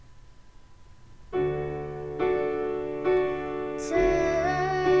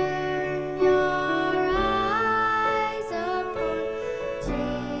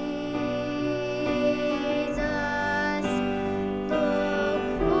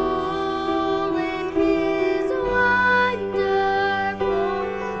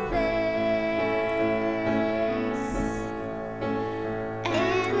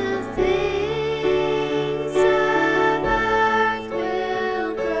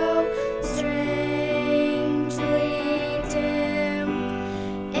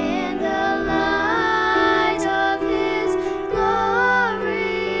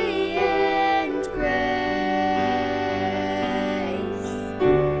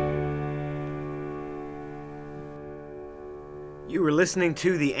You are listening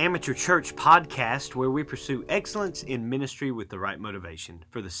to the Amateur Church Podcast, where we pursue excellence in ministry with the right motivation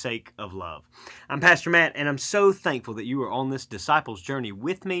for the sake of love. I'm Pastor Matt, and I'm so thankful that you are on this disciples journey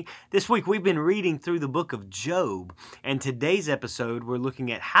with me. This week, we've been reading through the book of Job, and today's episode, we're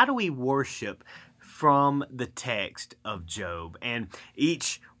looking at how do we worship from the text of Job. And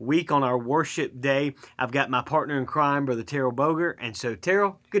each week on our worship day, I've got my partner in crime, Brother Terrell Boger. And so,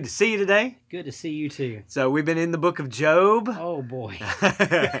 Terrell, good to see you today. Good to see you too. So we've been in the book of Job. Oh boy.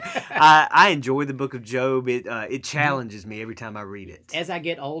 I enjoy the book of Job. It challenges me every time I read it. As I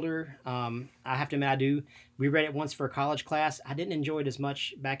get older, I have to admit I do. We read it once for a college class. I didn't enjoy it as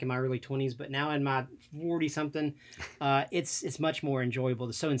much back in my early 20s, but now in my 40-something, it's much more enjoyable.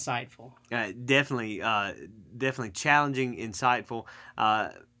 It's so insightful. Definitely challenging, insightful.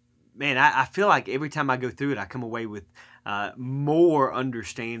 Man, I feel like every time I go through it, I come away with more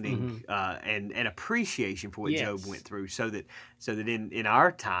understanding and appreciation for what Job went through, so that in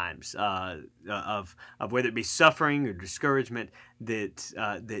our times of whether it be suffering or discouragement, that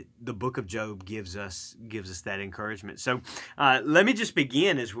the book of Job gives us that encouragement. So let me just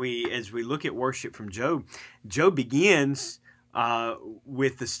begin as we look at worship from Job. Job begins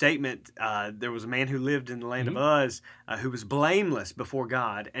with the statement, there was a man who lived in the land of Uz who was blameless before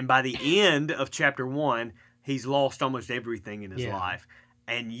God, and by the end of chapter 1, he's lost almost everything in his life.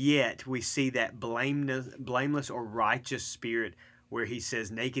 And yet we see that blameless or righteous spirit where he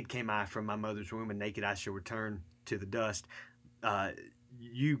says, naked came I from my mother's womb, and naked I shall return to the dust.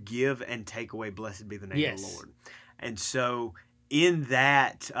 You give and take away, blessed be the name of the Lord. And so in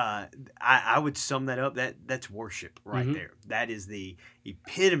that, I would sum that up. That's worship right there. That is the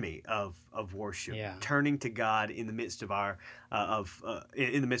epitome of worship. Turning to God in the midst of our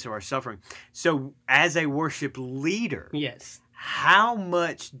suffering. So, as a worship leader, how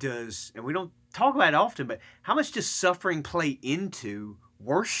much does, and we don't talk about it often, but how much does suffering play into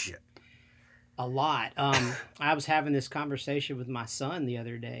worship? A lot. I was having this conversation with my son the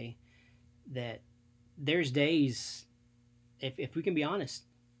other day that there's days, if we can be honest,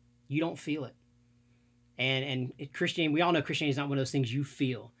 you don't feel it. And Christianity, we all know Christianity is not one of those things you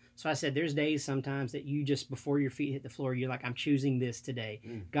feel. So I said, there's days sometimes that you just, before your feet hit the floor, you're like, I'm choosing this today.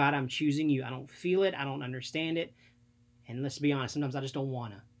 God, I'm choosing you. I don't feel it. I don't understand it. And let's be honest, sometimes I just don't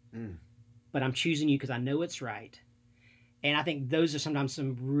want to. But I'm choosing you because I know it's right. And I think those are sometimes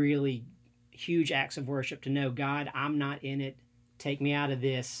some really huge acts of worship, to know, God, I'm not in it. Take me out of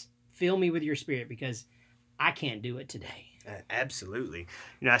this. Fill me with your spirit, because I can't do it today. Absolutely.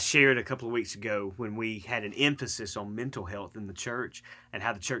 I shared a couple of weeks ago when we had an emphasis on mental health in the church and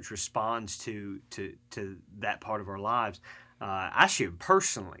how the church responds to that part of our lives. I shared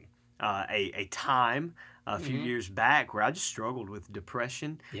personally a time a few years back where I just struggled with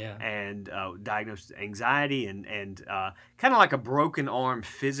depression and diagnosed with anxiety and kind of like a broken arm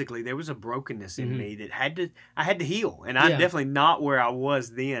physically. There was a brokenness in me that I had to heal, and I'm definitely not where I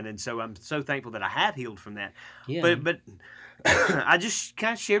was then, and so I'm so thankful that I have healed from that. But I just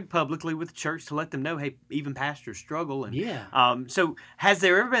kind of shared publicly with the church to let them know, hey, even pastors struggle. And so has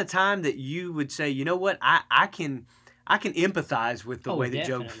there ever been a time that you would say, you know what, I can empathize with the way that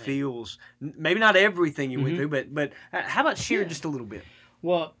Job feels? Maybe not everything you went through, but how about share just a little bit?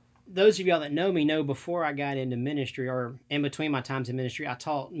 Well, those of y'all that know me know before I got into ministry, or in between my times in ministry, I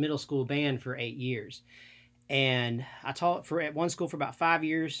taught middle school band for 8 years. And I taught at one school for about 5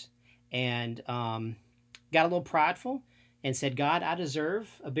 years, and got a little prideful and said, God, I deserve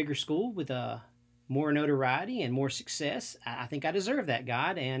a bigger school with more notoriety and more success. I think I deserve that,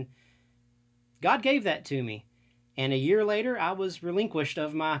 God. And God gave that to me. And a year later, I was relinquished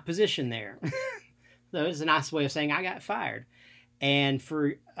of my position there. So it's a nice way of saying I got fired. And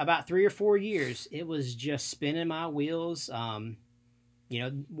for about 3 or 4 years, it was just spinning my wheels.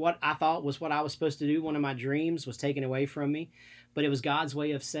 What I thought was what I was supposed to do, one of my dreams, was taken away from me. But it was God's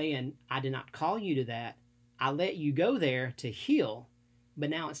way of saying, I did not call you to that. I let you go there to heal, but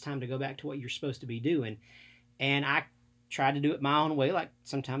now it's time to go back to what you're supposed to be doing. And I tried to do it my own way, like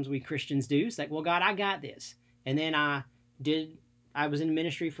sometimes we Christians do. It's like, well, God, I got this. And then I was in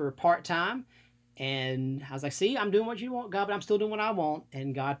ministry for part-time, and I was like, see, I'm doing what you want, God, but I'm still doing what I want.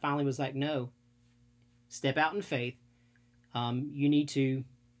 And God finally was like, no, step out in faith. You need to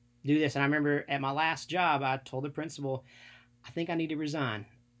do this. And I remember at my last job, I told the principal, I think I need to resign.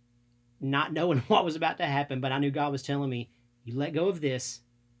 Not knowing what was about to happen, but I knew God was telling me, you let go of this,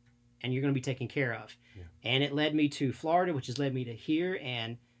 and you're going to be taken care of. And it led me to Florida, which has led me to here,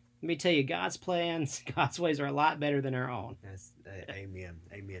 and Let me tell you, God's plans, God's ways are a lot better than our own. That's, amen.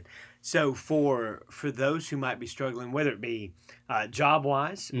 Amen. So for those who might be struggling, whether it be job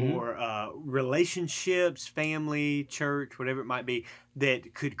wise or relationships, family, church, whatever it might be,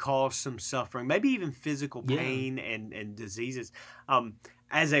 that could cause some suffering, maybe even physical pain and diseases.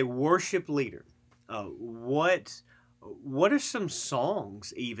 As a worship leader, what are some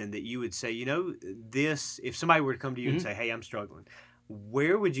songs even that you would say, this, if somebody were to come to you and say, hey, I'm struggling,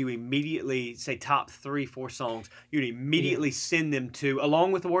 where would you immediately say top 3-4 songs you'd immediately send them to,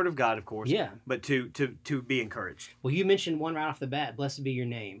 along with the Word of God, of course, but to be encouraged? Well, you mentioned one right off the bat, blessed be your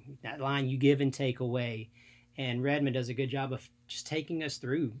name. That line, you give and take away. And Redmond does a good job of just taking us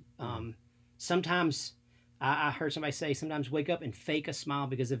through. Sometimes, I heard somebody say, sometimes wake up and fake a smile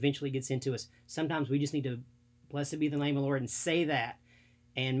because eventually it gets into us. Sometimes we just need to, blessed be the name of the Lord, and say that.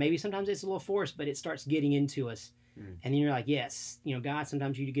 And maybe sometimes it's a little forced, but it starts getting into us. And then you're like, yes, God,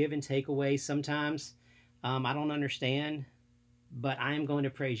 sometimes you give and take away. Sometimes I don't understand, but I am going to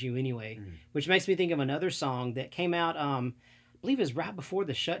praise you anyway. Which makes me think of another song that came out, I believe it was right before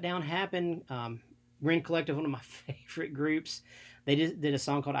the shutdown happened. Ren Collective, one of my favorite groups, they did a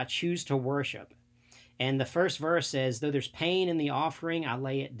song called I Choose to Worship. And the first verse says, though there's pain in the offering, I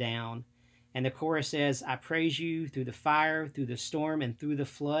lay it down. And the chorus says, I praise you through the fire, through the storm, and through the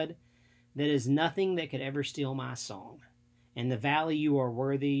flood. That is nothing that could ever steal my song. In the valley you are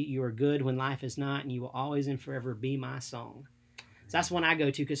worthy, you are good when life is not, and you will always and forever be my song. So that's one I go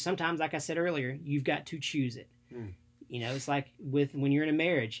to, because sometimes, like I said earlier, you've got to choose it. It's like when you're in a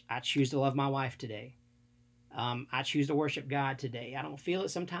marriage, I choose to love my wife today. I choose to worship God today. I don't feel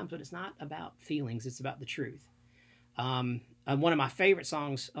it sometimes, but it's not about feelings, it's about the truth. One of my favorite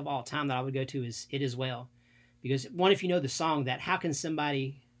songs of all time that I would go to is It Is Well. Because one, if you know the song, that how can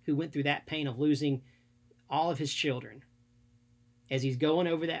somebody who went through that pain of losing all of his children, as he's going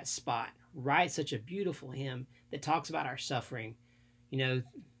over that spot, write such a beautiful hymn that talks about our suffering. When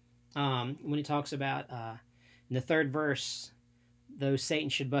he talks about, in the third verse, though Satan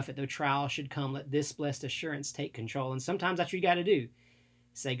should buffet, though trial should come, let this blessed assurance take control. And sometimes that's what you got to do.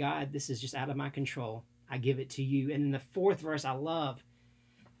 Say, God, this is just out of my control. I give it to you. And in the fourth verse, I love,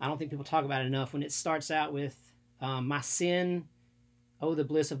 I don't think people talk about it enough, when it starts out with, my sin, oh, the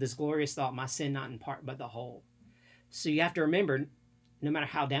bliss of this glorious thought, my sin not in part but the whole. So you have to remember, no matter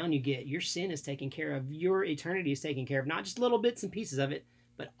how down you get, your sin is taken care of. Your eternity is taken care of. Not just little bits and pieces of it,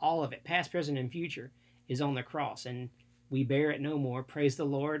 but all of it, past, present, and future, is on the cross. And we bear it no more. Praise the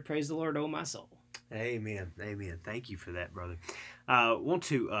Lord, oh my soul. Amen. Amen. Thank you for that, brother. Want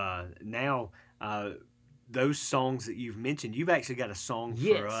to now... those songs that you've mentioned, you've actually got a song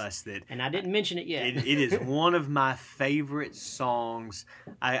for us that... And I didn't mention it yet. It is one of my favorite songs.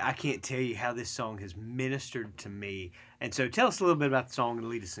 I can't tell you how this song has ministered to me. And so tell us a little bit about the song and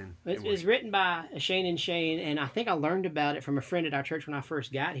lead us in. It's written by Shane and Shane, and I think I learned about it from a friend at our church when I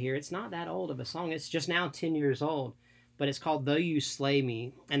first got here. It's not that old of a song. It's just now 10 years old. But it's called Though You Slay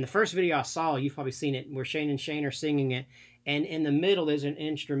Me. And the first video I saw, you've probably seen it, where Shane and Shane are singing it. And in the middle, there's an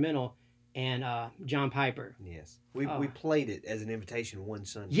instrumental. And John Piper. Yes. We played it as an invitation one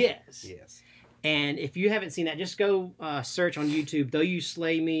Sunday. Yes. And if you haven't seen that, just go search on YouTube, Though You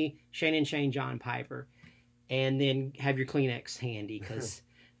Slay Me, Shane and Shane, John Piper. And then have your Kleenex handy, because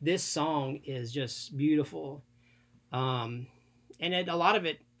this song is just beautiful. And a lot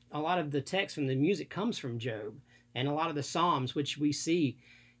of the text from the music comes from Job. And a lot of the Psalms, which we see,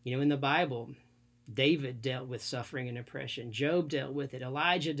 in the Bible, David dealt with suffering and oppression. Job dealt with it.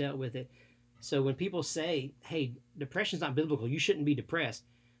 Elijah dealt with it. So when people say, hey, depression's not biblical, you shouldn't be depressed.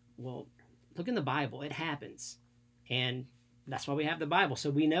 Well, look in the Bible. It happens. And that's why we have the Bible.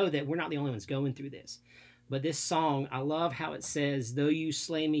 So we know that we're not the only ones going through this. But this song, I love how it says, though you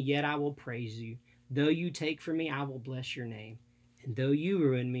slay me, yet I will praise you. Though you take from me, I will bless your name. And though you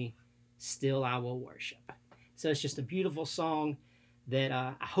ruin me, still I will worship. So it's just a beautiful song that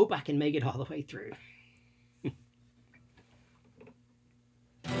I hope I can make it all the way through.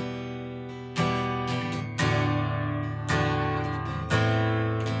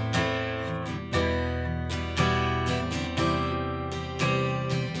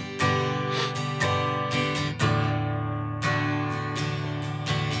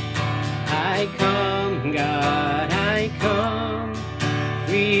 I come, God, I come,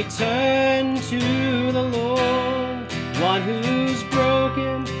 return to the Lord, one who's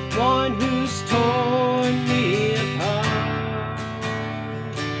broken, one who's torn me apart.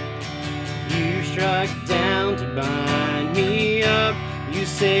 You struck down to bind me up, you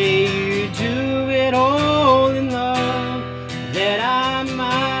say you do it all in love, that I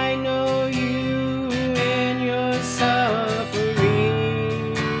might know you in your suffering.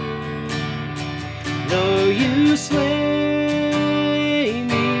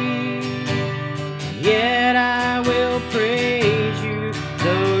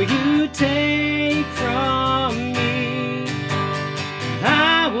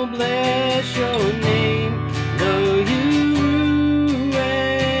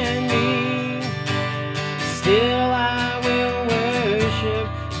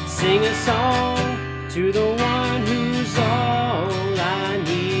 Sing a song to the one who's all I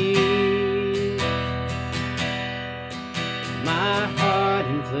need. My heart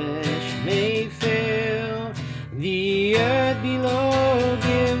and flesh may fail, the earth below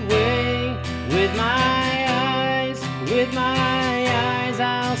give way. With my eyes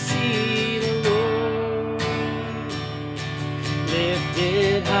I'll see the Lord.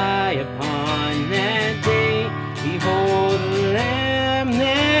 Lifted high upon that day, behold the Lamb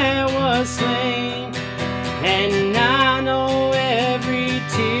there was slain. And I know every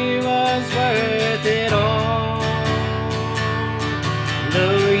tear was worth it all.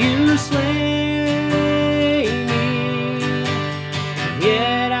 Though you slay me,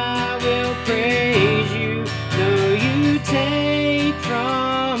 yet I will praise you. Though you take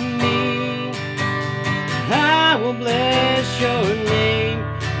from me, I will bless your name.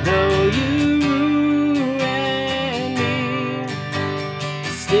 Though you ruin me,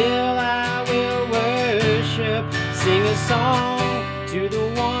 still I will worship. Sing a song to the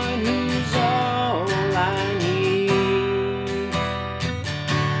one who's all I need.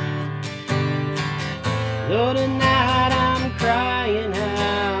 Though tonight I'm crying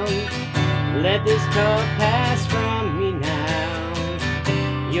out, let this cup pass from me now.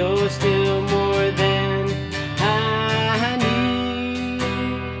 You're still more than I need.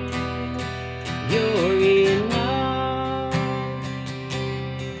 You're enough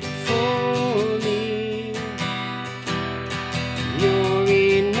for me. You're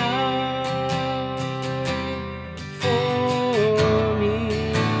enough for me.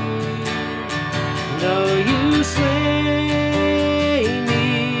 Though you slay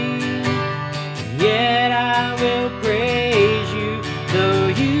me, yet I will praise you. Though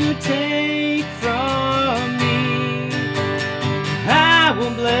you take from me, I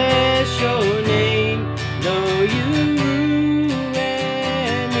will bless your name. Though you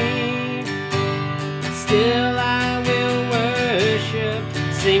ruin me, still I will worship.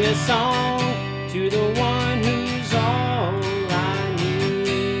 Sing a song to the one who's all I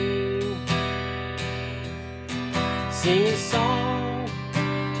need. Sing a song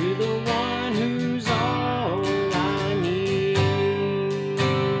to the one who's all I need.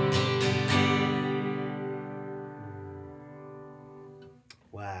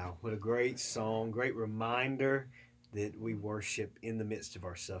 Wow, what a great song, great reminder that we worship in the midst of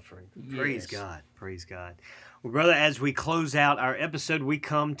our suffering. Praise Yes. God, praise God. Well, brother, as we close out our episode, we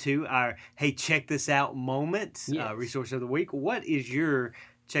come to our, hey, check this out moment, Yes. resource of the week. What is your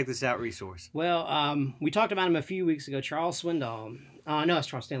check this out resource? Well, we talked about him a few weeks ago. Charles Swindoll. No, it's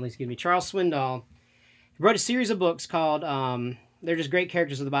Charles Stanley, excuse me. Charles Swindoll wrote a series of books called, they're just great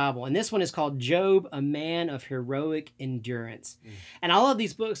characters of the Bible. And this one is called Job, a Man of Heroic Endurance. And I love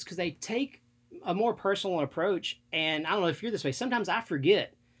these books because they take a more personal approach. And I don't know if you're this way. Sometimes I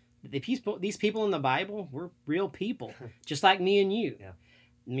forget that these people in the Bible were real people, just like me and you. Yeah.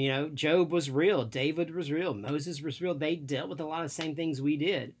 You know, Job was real. David was real. Moses was real. They dealt with a lot of the same things we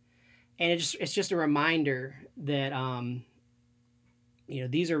did. And it's just a reminder that,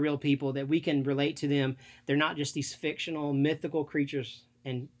 these are real people, that we can relate to them. They're not just these fictional, mythical creatures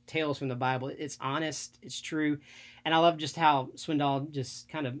and tales from the Bible. It's honest. It's true. And I love just how Swindoll just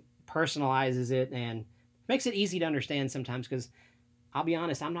kind of personalizes it and makes it easy to understand sometimes, because I'll be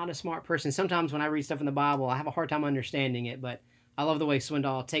honest, I'm not a smart person. Sometimes when I read stuff in the Bible, I have a hard time understanding it, but I love the way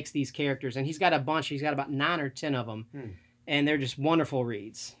Swindoll takes these characters, and he's got a bunch. He's got about 9 or 10 of them, and they're just wonderful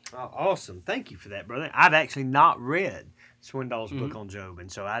reads. Oh, awesome. Thank you for that, brother. I've actually not read Swindoll's book on Job, and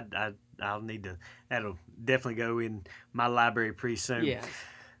so I'll need to, that'll definitely go in my library pretty soon. Yeah.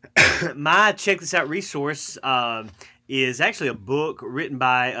 My check this out resource is actually a book written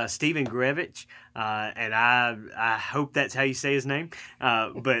by Stephen Grevich, and I hope that's how you say his name.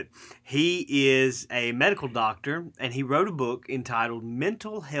 But he is a medical doctor, and he wrote a book entitled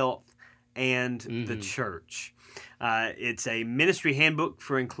Mental Health and the Church. It's a ministry handbook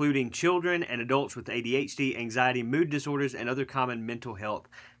for including children and adults with ADHD, anxiety, mood disorders, and other common mental health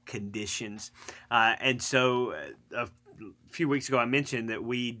conditions. And so a few weeks ago I mentioned that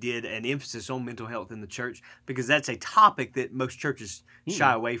we did an emphasis on mental health in the church because that's a topic that most churches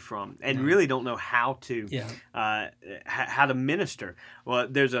shy away from and really don't know how to how to minister. Well,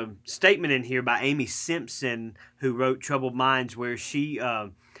 there's a statement in here by Amy Simpson, who wrote Troubled Minds, where she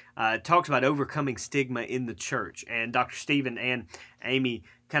talks about overcoming stigma in the church. And Dr. Stephen and Amy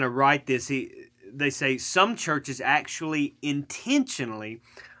kind of write this. They say some churches actually intentionally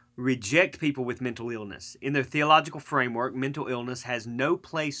reject people with mental illness. In their theological framework, mental illness has no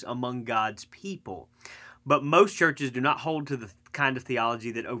place among God's people. But most churches do not hold to the kind of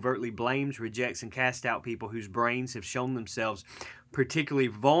theology that overtly blames, rejects, and casts out people whose brains have shown themselves particularly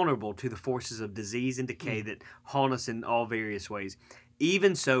vulnerable to the forces of disease and decay that haunt us in all various ways.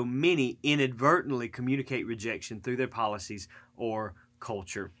 Even so, many inadvertently communicate rejection through their policies or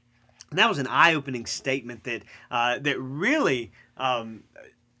culture. And that was an eye-opening statement that really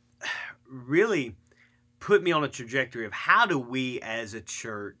put me on a trajectory of how do we as a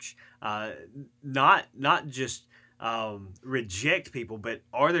church not just reject people, but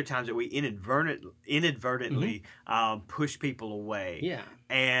are there times that we inadvertently push people away? Yeah.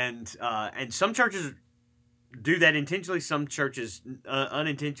 And some churches do that intentionally, some churches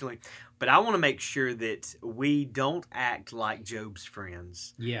unintentionally. But I want to make sure that we don't act like Job's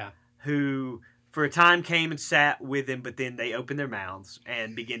friends. Yeah. Who for a time came and sat with him, but then they opened their mouths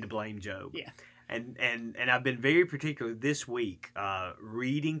and began to blame Job. Yeah. And I've been very particular this week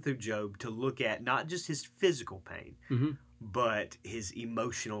reading through Job to look at not just his physical pain, but his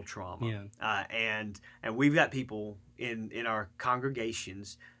emotional trauma. Yeah. And we've got people in our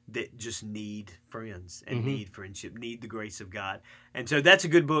congregations that just need friends and need friendship, need the grace of God. And so that's a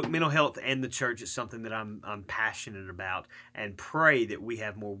good book. Mental health and the church is something that I'm passionate about, and pray that we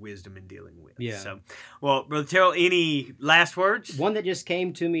have more wisdom in dealing with. Yeah. So, well, Brother Terrell, any last words? One that just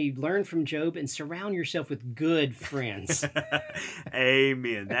came to me: learn from Job and surround yourself with good friends.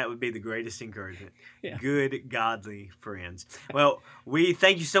 Amen. That would be the greatest encouragement. Yeah. Good, godly friends. Well, we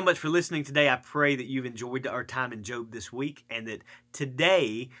thank you so much for listening today. I pray that you've enjoyed our time in Job this week, and that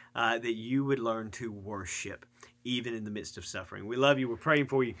today that you would learn to worship even in the midst of suffering. We love you. We're praying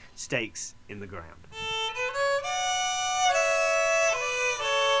for you. Stakes in the ground.